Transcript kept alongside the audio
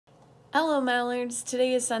Hello, Mallards.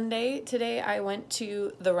 Today is Sunday. Today I went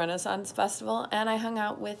to the Renaissance Festival and I hung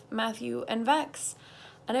out with Matthew and Vex,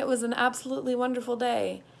 and it was an absolutely wonderful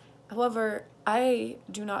day. However, I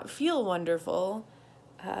do not feel wonderful.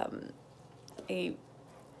 I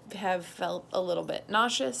have felt a little bit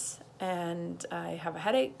nauseous and I have a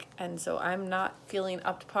headache, and so I'm not feeling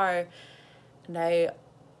up to par, and I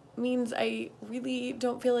means I really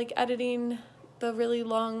don't feel like editing the really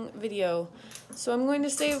long video. So I'm going to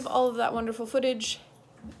save all of that wonderful footage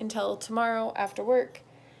until tomorrow after work.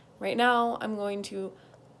 Right now, I'm going to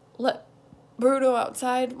let Bruno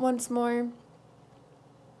outside once more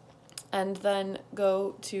and then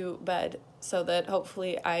go to bed so that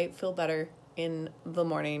hopefully I feel better in the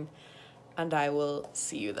morning, and I will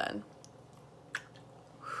see you then.